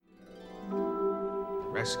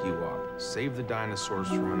Rescue op. Save the dinosaurs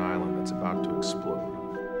from an island that's about to explode.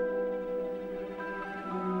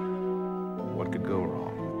 What could go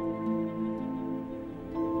wrong?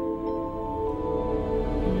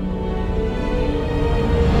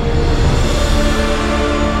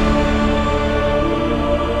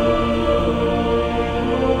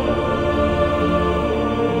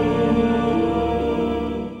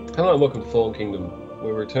 Hello and welcome to Fallen Kingdom,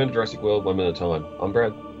 where we return to Jurassic World 1 minute at a time. I'm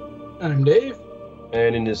Brad. I'm Dave.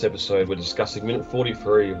 And in this episode, we're discussing minute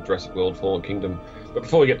 43 of Jurassic World Fallen Kingdom. But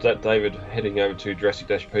before we get to that, David, heading over to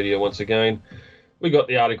Jurassic-pedia once again, we got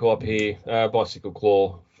the article up here, bicycle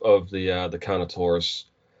claw of the Carnotaurus.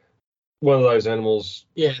 One of those animals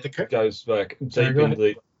goes back deep into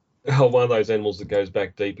the... one of those animals that goes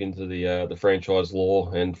back deep into the franchise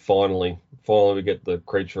lore, and finally we get the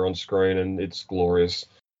creature on screen, and it's glorious.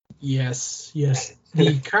 Yes.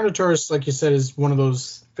 The Carnotaurus, like you said, is one of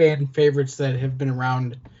those fan favorites that have been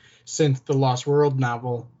around since the Lost World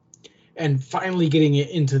novel, and finally getting it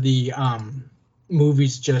into the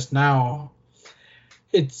movies just now.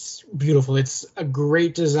 It's beautiful. It's a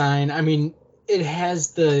great design. I mean, it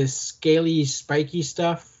has the scaly, spiky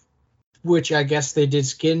stuff, which I guess they did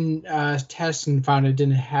skin tests and found it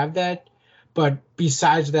didn't have that. But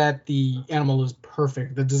besides that, the animal is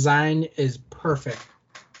perfect. The design is perfect.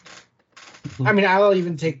 I mean, I'll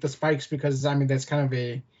even take the spikes because, I mean, that's kind of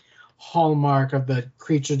a hallmark of the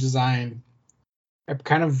creature design. I'm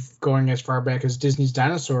kind of going as far back as Disney's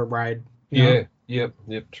Dinosaur Ride. Yep,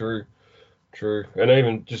 true. And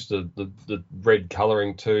even just the red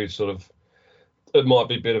colouring too, sort of, it might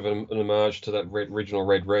be a bit of an homage to that original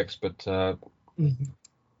Red Rex, but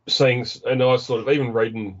seeing, and I sort of, even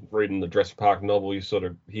reading the Jurassic Park novel, you sort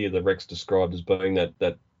of hear the Rex described as being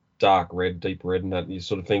that dark red, deep red, and that you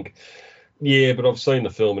sort of think, yeah, but I've seen the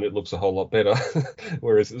film and it looks a whole lot better.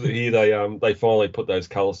 Whereas here they finally put those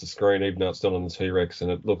colours to screen, even though it's not on the T-Rex, and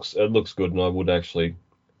it looks good. And I would actually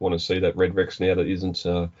want to see that Red Rex now that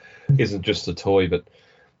isn't just a toy. But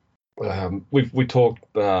we talked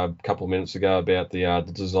a couple of minutes ago about the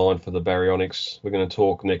design for the baryonyx. We're going to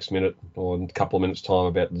talk next minute or in a couple of minutes' time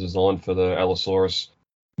about the design for the Allosaurus.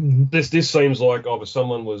 This seems like either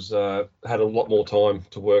someone had a lot more time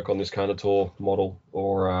to work on this Carnotaur model,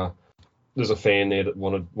 or there's a fan there that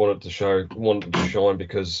wanted to shine,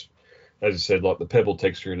 because, as you said, like the pebble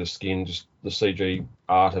texture of the skin, just the CG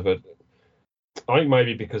art of it. I think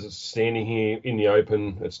maybe because it's standing here in the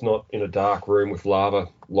open, it's not in a dark room with lava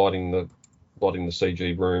lighting the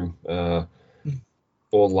CG room,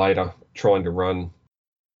 or later trying to run.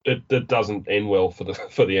 It doesn't end well for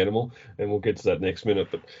the animal, and we'll get to that next minute.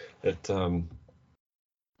 But it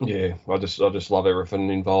yeah, I just love everything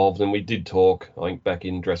involved. And we did talk, I think, back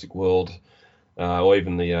in Jurassic World, or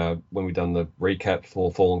even when we done the recap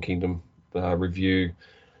for Fallen Kingdom review.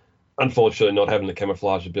 Unfortunately, not having the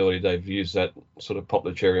camouflage ability, they've used that, sort of pop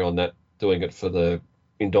the cherry on that, doing it for the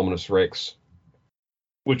Indominus Rex,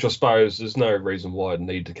 which I suppose there's no reason why I'd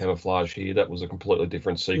need to camouflage here. That was a completely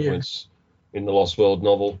different sequence in the Lost World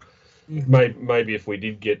novel. Maybe if we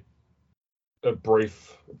did get a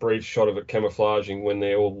brief shot of it camouflaging when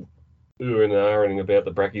they're all oohing and ahhing about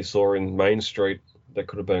the Brachiosaur in Main Street, there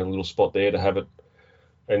could have been a little spot there to have it.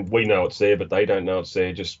 And we know it's there, but they don't know it's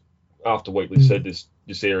there. Just after Wheatley said this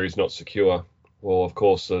area is not secure, well, of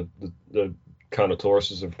course, the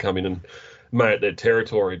Carnotauruses have come in and made it their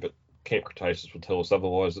territory, but Camp Cretaceous will tell us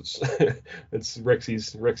otherwise. It's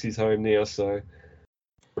Rexy's home now, so...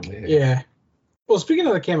 Yeah. Well, speaking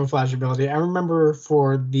of the camouflage ability, I remember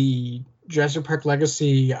for the Jurassic Park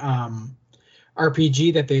Legacy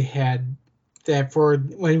RPG that they had, that for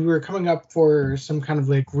when we were coming up for some kind of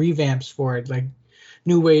like revamps for it, like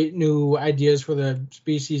new ideas for the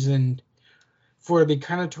species, and for the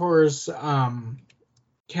Carnotaurus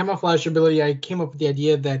camouflage ability, I came up with the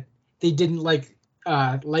idea that they didn't like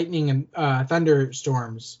lightning and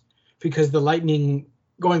thunderstorms, because the lightning,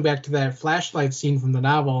 going back to that flashlight scene from the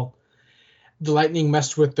novel, the lightning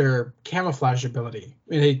messed with their camouflage ability,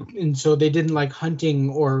 and so they didn't like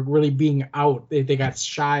hunting or really being out. They got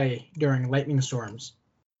shy during lightning storms.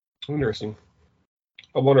 Interesting.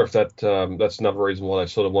 I wonder if that's another reason why they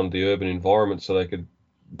sort of wanted the urban environment, so they could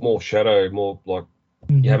more shadow, more like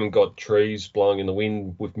you haven't got trees blowing in the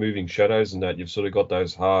wind with moving shadows, and that you've sort of got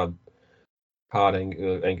those hard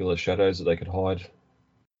angular shadows that they could hide.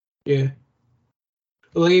 Yeah.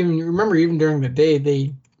 Well, even during the day,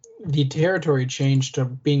 the territory changed to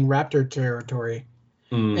being raptor territory,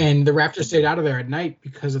 and the raptors stayed out of there at night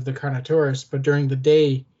because of the Carnotaurus, but during the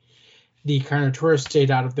day, the Carnotaurus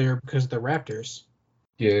stayed out of there because of the raptors.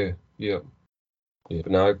 Yeah.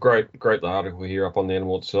 But no, great article here up on the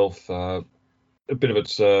animal itself. a bit of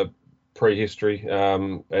its prehistory,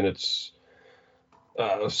 and it's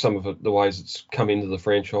some of the ways it's come into the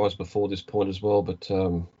franchise before this point as well. But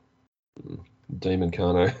Demon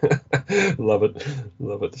Carno, love it,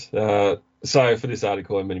 love it. So for this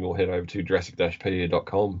article and many more, head over to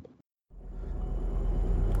Jurassic-Pedia.com.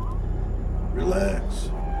 Relax.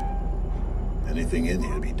 Anything in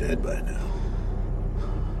here be dead by now.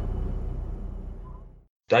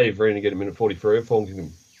 Dave, ready to get a minute 43 of Fallen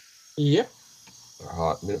Kingdom? Yep.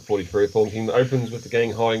 All right, minute 43 of Fallen Kingdom opens with the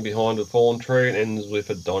gang hiding behind a fallen tree and ends with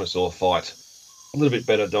a dinosaur fight. A little bit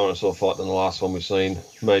better dinosaur fight than the last one we've seen,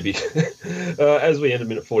 maybe. As we ended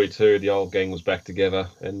minute 42, the old gang was back together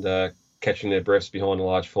and catching their breaths behind a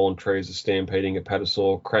large fallen tree as a stampeding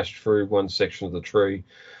apatosaur crashed through one section of the tree.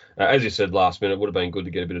 As you said last minute, it would have been good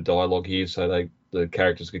to get a bit of dialogue here so the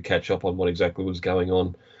characters could catch up on what exactly was going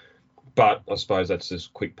on. But I suppose that's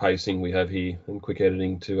just quick pacing we have here and quick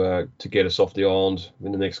editing to get us off the island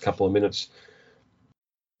in the next couple of minutes.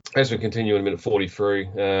 As we continue in minute 43,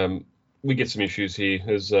 we get some issues here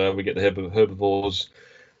as we get the herbivores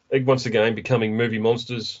once again becoming movie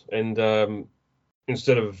monsters, and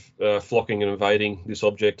instead of flocking and invading this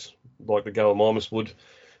object like the Gallimimus would,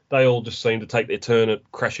 they all just seem to take their turn at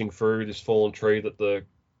crashing through this fallen tree that the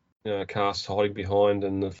cast's hiding behind,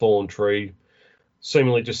 and the fallen tree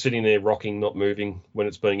seemingly just sitting there rocking, not moving when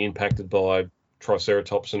it's being impacted by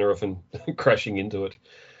Triceratops and everything crashing into it.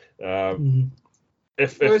 I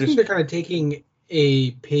think they're kind of taking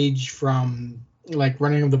a page from like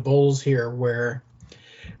Running of the Bulls here, where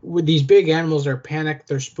with these big animals are panicked,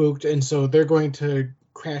 they're spooked, and so they're going to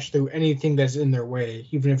crash through anything that's in their way,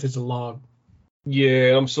 even if it's a log.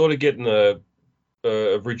 Yeah, I'm sort of getting a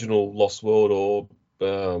original Lost World or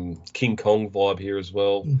King Kong vibe here as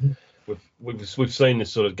well. Mm-hmm. We've seen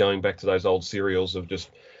this sort of going back to those old serials of just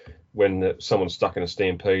when someone's stuck in a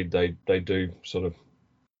stampede, they do sort of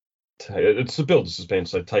it's to build the suspense.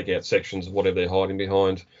 They take out sections of whatever they're hiding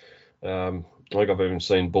behind. I think I've even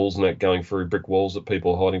seen bulls and that going through brick walls that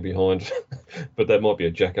people are hiding behind, but that might be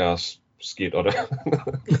a Jackass skit. I don't.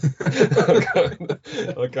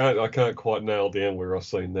 I can't quite nail down where I've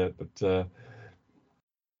seen that, but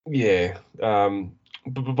yeah.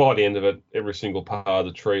 But by the end of it, every single part of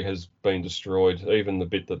the tree has been destroyed. Even the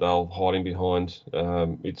bit that they were hiding behind,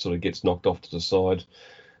 it sort of gets knocked off to the side.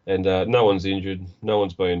 And no one's injured. No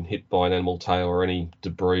one's been hit by an animal tail or any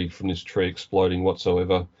debris from this tree exploding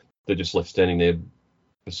whatsoever. They're just left standing there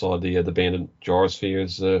beside the abandoned gyrosphere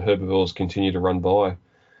as herbivores continue to run by.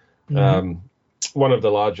 Mm-hmm. One of the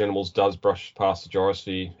large animals does brush past the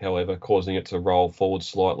gyrosphere, however, causing it to roll forward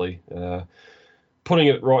slightly, putting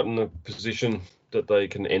it right in the position that they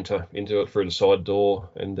can enter into it through the side door.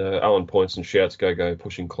 And Owen points and shouts, go,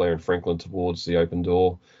 pushing Claire and Franklin towards the open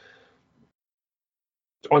door.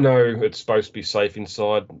 I know it's supposed to be safe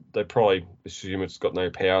inside. They probably assume it's got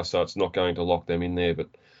no power, so it's not going to lock them in there. But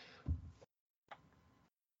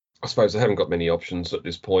I suppose they haven't got many options at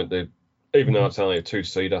this point. Even though it's only a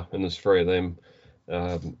two-seater and there's three of them.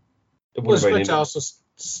 It's meant to also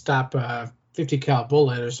stop a 50 cal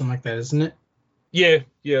bullet or something like that, isn't it?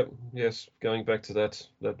 Yes. Going back to that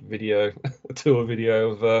video, tour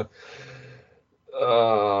video of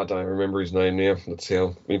I don't remember his name now. That's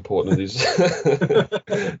how important it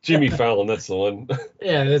is. Jimmy Fallon, that's the one.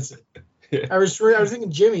 Yeah, that's it. Yeah. I was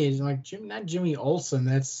thinking Jimmy. Is like Jim, not Jimmy Olsen.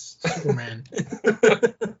 That's Superman.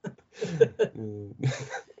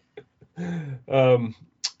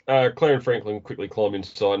 Claire and Franklin quickly climb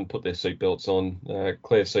inside and put their seatbelts on.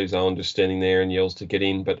 Claire sees Owen just standing there and yells to get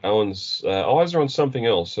in, but Owen's eyes are on something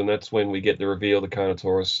else, and that's when we get the reveal of the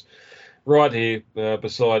Carnotaurus right here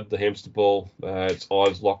beside the hamster ball. Its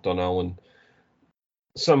eyes locked on Owen.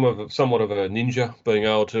 Somewhat of a ninja being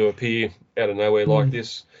able to appear out of nowhere like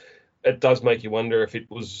this. It does make you wonder if it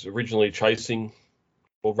was originally chasing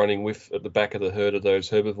or running with at the back of the herd of those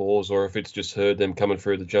herbivores, or if it's just heard them coming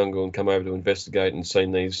through the jungle and come over to investigate and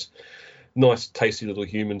seen these nice, tasty little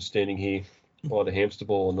humans standing here by the hamster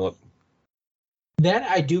ball or not. That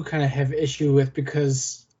I do kind of have issue with,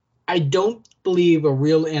 because I don't believe a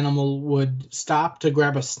real animal would stop to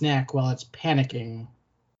grab a snack while it's panicking.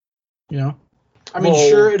 You know? I mean,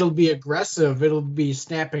 sure, it'll be aggressive. It'll be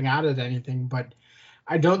snapping out at anything, but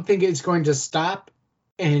I don't think it's going to stop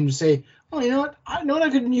and say, oh, you know what? I know what I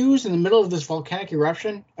could use in the middle of this volcanic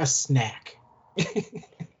eruption? A snack.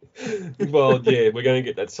 Well, yeah, we're going to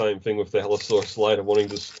get that same thing with the Allosaurus later, wanting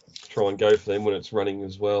to try and go for them when it's running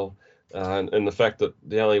as well. And the fact that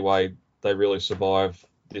the only way they really survive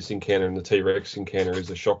this encounter and the T-Rex encounter is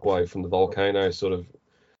a shockwave from the volcano sort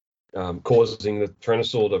of causing the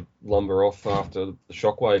Tyrannosaur to lumber off after the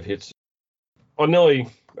shockwave hits. I nearly,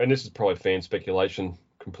 and this is probably fan speculation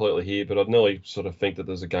completely here, but I'd nearly sort of think that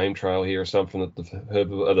there's a game trail here or something that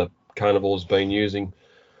the carnivore's been using.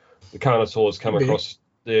 The Carnotaurus come across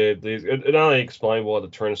there. It only explained why the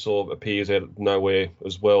Tyrannosaur appears out of nowhere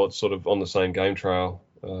as well. It's sort of on the same game trail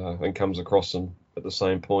and comes across them at the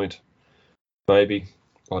same point. Maybe.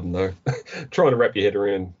 I don't know. Trying to wrap your head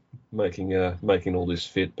around making all this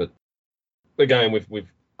fit, but again, we've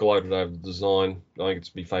gloated over the design. I think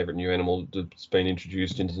it's my favourite new animal that's been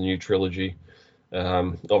introduced into the new trilogy.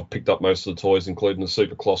 I've picked up most of the toys, including the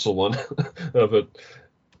super colossal one. But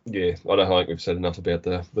yeah, I don't think we've said enough about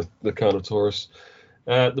the Carnotaurus.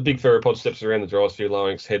 The big theropod steps around the gyrosphere,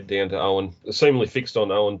 lowering its head down to Owen. It's seemingly fixed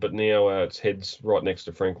on Owen, but now its head's right next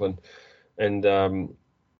to Franklin. And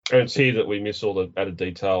it's here that we miss all the added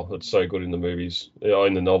detail that's so good in the movies,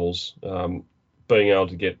 in the novels. Being able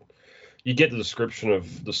to get the description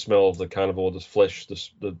of the smell of the carnivore, the flesh,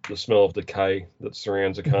 the smell of decay that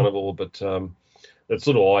surrounds a carnivore, but that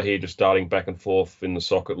little eye here just darting back and forth in the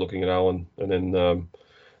socket looking at Owen, and then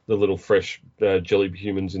the little fresh jelly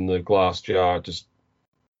humans in the glass jar. Just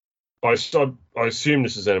I assume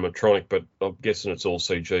this is animatronic, but I'm guessing it's all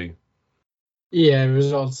CG. Yeah, it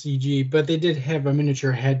was all CG, but they did have a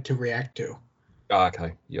miniature head to react to.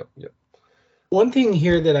 Okay. Yep. One thing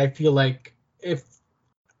here that I feel like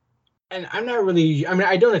and I'm not really, I mean,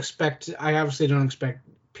 I obviously don't expect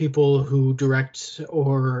people who direct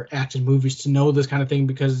or act in movies to know this kind of thing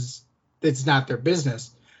because it's not their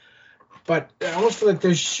business. But I almost feel like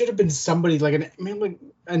there should have been somebody like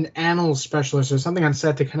an animal specialist or something on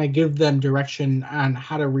set to kind of give them direction on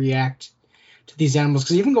how to react to these animals.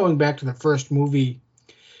 Because even going back to the first movie,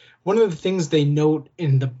 one of the things they note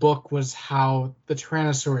in the book was how the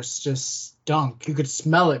Tyrannosaurus just stunk. You could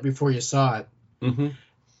smell it before you saw it. Mm-hmm.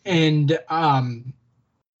 And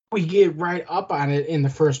we get right up on it in the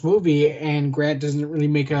first movie, and Grant doesn't really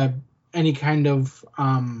make any kind of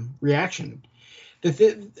reaction.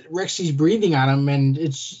 Rexy's breathing on him, and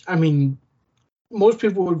it's, I mean, most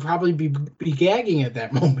people would probably be gagging at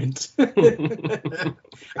that moment.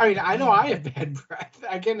 I mean, I know I have bad breath.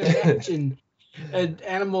 I can imagine an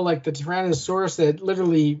animal like the Tyrannosaurus that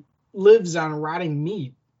literally lives on rotting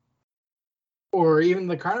meat, or even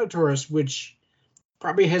the Carnotaurus, which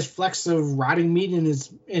probably has flecks of rotting meat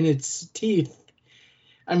in its teeth.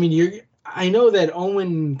 I mean, I know that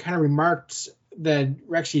Owen kind of remarked that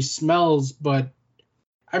Rexy smells, but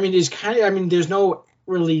I mean, there's no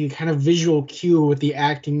really kind of visual cue with the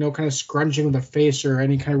acting, no kind of scrunching of the face or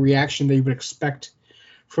any kind of reaction that you would expect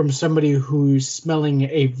from somebody who's smelling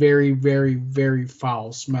a very, very, very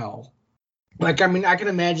foul smell. Like, I mean, I can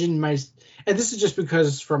imagine and this is just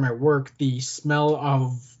because from my work, the smell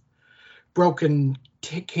of broken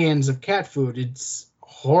cans of cat food, it's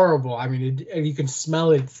horrible. I mean, you can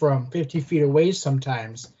smell it from 50 feet away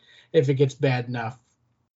sometimes if it gets bad enough.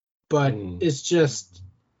 But it's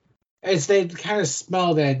that kind of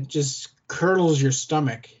smell that just curdles your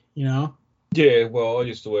stomach, you know? Yeah, well, I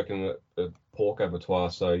used to work in a pork abattoir,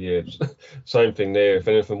 so yeah, same thing there. If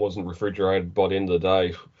anything wasn't refrigerated by the end of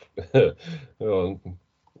the day,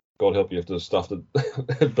 God help you if there's stuff that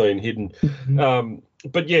had been hidden. Mm-hmm.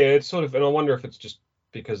 But yeah, it's sort of, and I wonder if it's just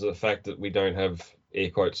because of the fact that we don't have air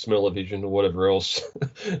quote smell-o-vision or whatever else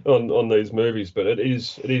on these movies. But it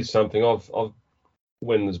is something I've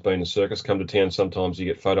when there's been a circus come to town, sometimes you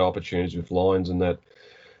get photo opportunities with lions and that,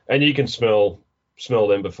 and you can smell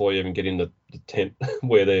them before you even get in the tent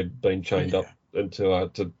where they've been chained up and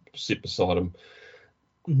to sit beside them.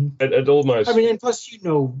 Mm-hmm. It almost. I mean, and plus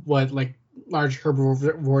what like large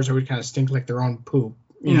herbivores would kind of stink like their own poop,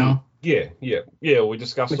 you know? Yeah. We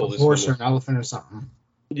discussed like all a this. Horse or an elephant or something.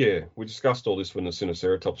 Yeah, we discussed all this when the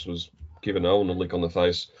Sinoceratops was giving Owen a lick on the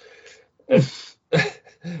face.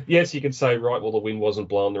 Yes, you could say, right, well, the wind wasn't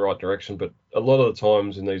blowing the right direction, but a lot of the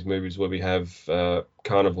times in these movies where we have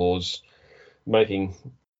carnivores making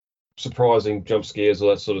surprising jump scares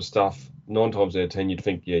or that sort of stuff, 9 times out of 10 you'd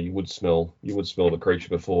think, you would smell the creature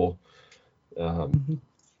before.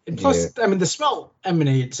 And plus, I mean, the smell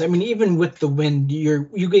emanates. I mean, even with the wind,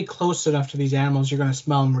 you get close enough to these animals, you're going to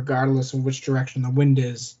smell them regardless of which direction the wind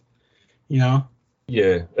is, you know?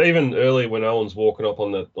 Yeah, even earlier when Owen's walking up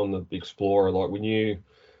on the Explorer, like we knew,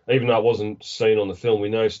 even though it wasn't seen on the film, we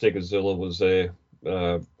know Stegodzilla was there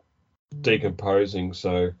decomposing.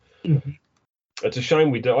 So it's a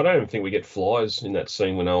shame I don't even think we get flies in that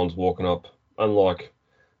scene when Owen's walking up, unlike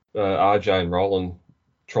RJ and Roland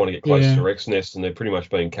trying to get close to the Rex nest, and they're pretty much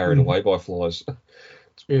being carried away by flies.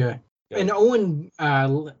 Yeah. And Owen,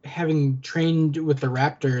 having trained with the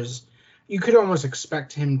raptors, you could almost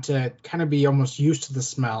expect him to kind of be almost used to the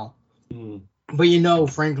smell. But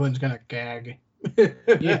Franklin's going to gag.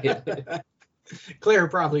 Yeah. Claire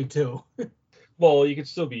probably too. Well, you can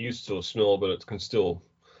still be used to a smell, but it can still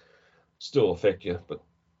affect you. But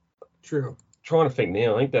True. trying to think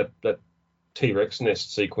now, I think that T-Rex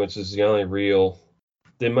nest sequence is the only real.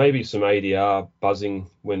 There may be some ADR buzzing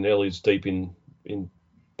when Ellie's deep in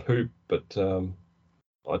poop, but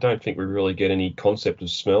I don't think we really get any concept of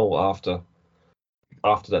smell after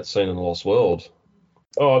that scene in the Lost World.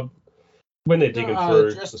 Oh, when they're digging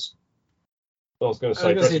through. I was going to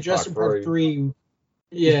say Jurassic Park 3.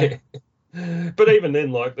 Yeah. But even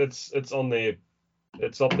then, like it's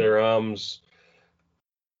up their arms.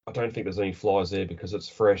 I don't think there's any flies there because it's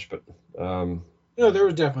fresh, but no, there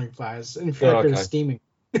were definitely flies. In fact, it was steaming.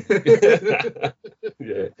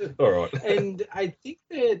 Yeah, all right. And I think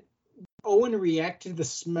that Owen reacted to the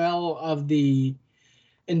smell of the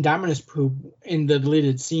Indominus poop in the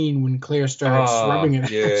deleted scene when Claire starts rubbing it.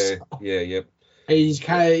 Yep. And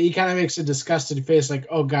he kind of makes a disgusted face, like,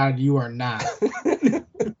 "Oh God, you are not."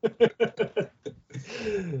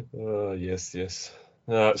 Yes.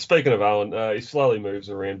 Speaking of Owen, he slowly moves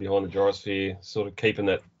around behind the gyrosphere, sort of keeping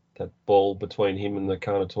that ball between him and the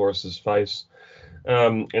Carnotaurus's face.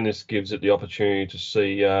 And this gives it the opportunity to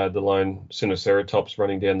see the lone Sinoceratops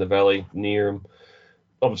running down the valley near him.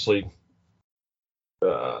 Obviously,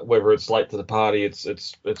 whether it's late to the party,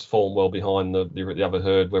 it's fallen well behind the other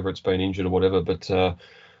herd, whether it's been injured or whatever. But the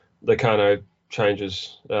Carno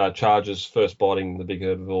charges, first biting the big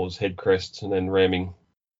herbivore's head crest and then ramming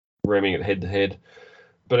it head to head.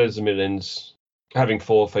 But as the minute ends, having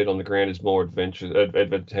 4 feet on the ground is more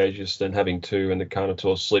advantageous than having 2, and the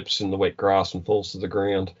Carnotaur slips in the wet grass and falls to the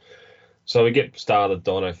ground. So we get started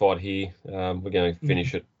dino fight here. We're going to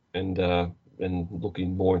finish it and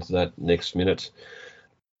looking more into that next minute.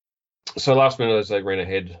 So last minute as they ran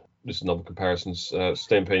ahead, this is novel comparisons,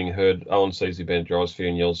 stampeding a herd, Owen sees the abandoned gyrosphere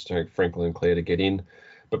and yells to Franklin and Claire to get in.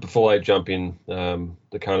 But before they jump in,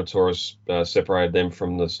 the Carnotaurus separated them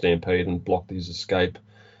from the stampede and blocked his escape.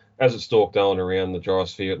 As it stalked Owen around the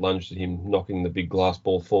gyrosphere, it lunged at him, knocking the big glass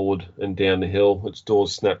ball forward and down the hill. Its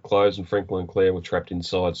doors snapped closed and Franklin and Claire were trapped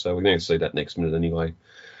inside, so we're going to see that next minute anyway.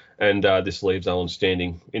 And this leaves Owen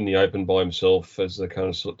standing in the open by himself as the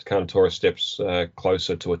Carnotaurus steps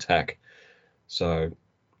closer to attack. So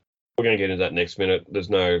we're going to get into that next minute.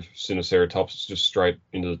 There's no Sinoceratops. It's just straight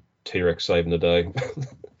into the T-Rex saving the day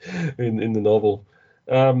in the novel.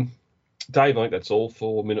 Dave, I think that's all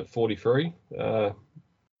for minute 43.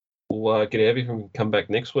 We'll get out of here and come back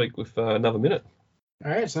next week with another minute.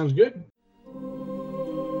 All right, sounds good.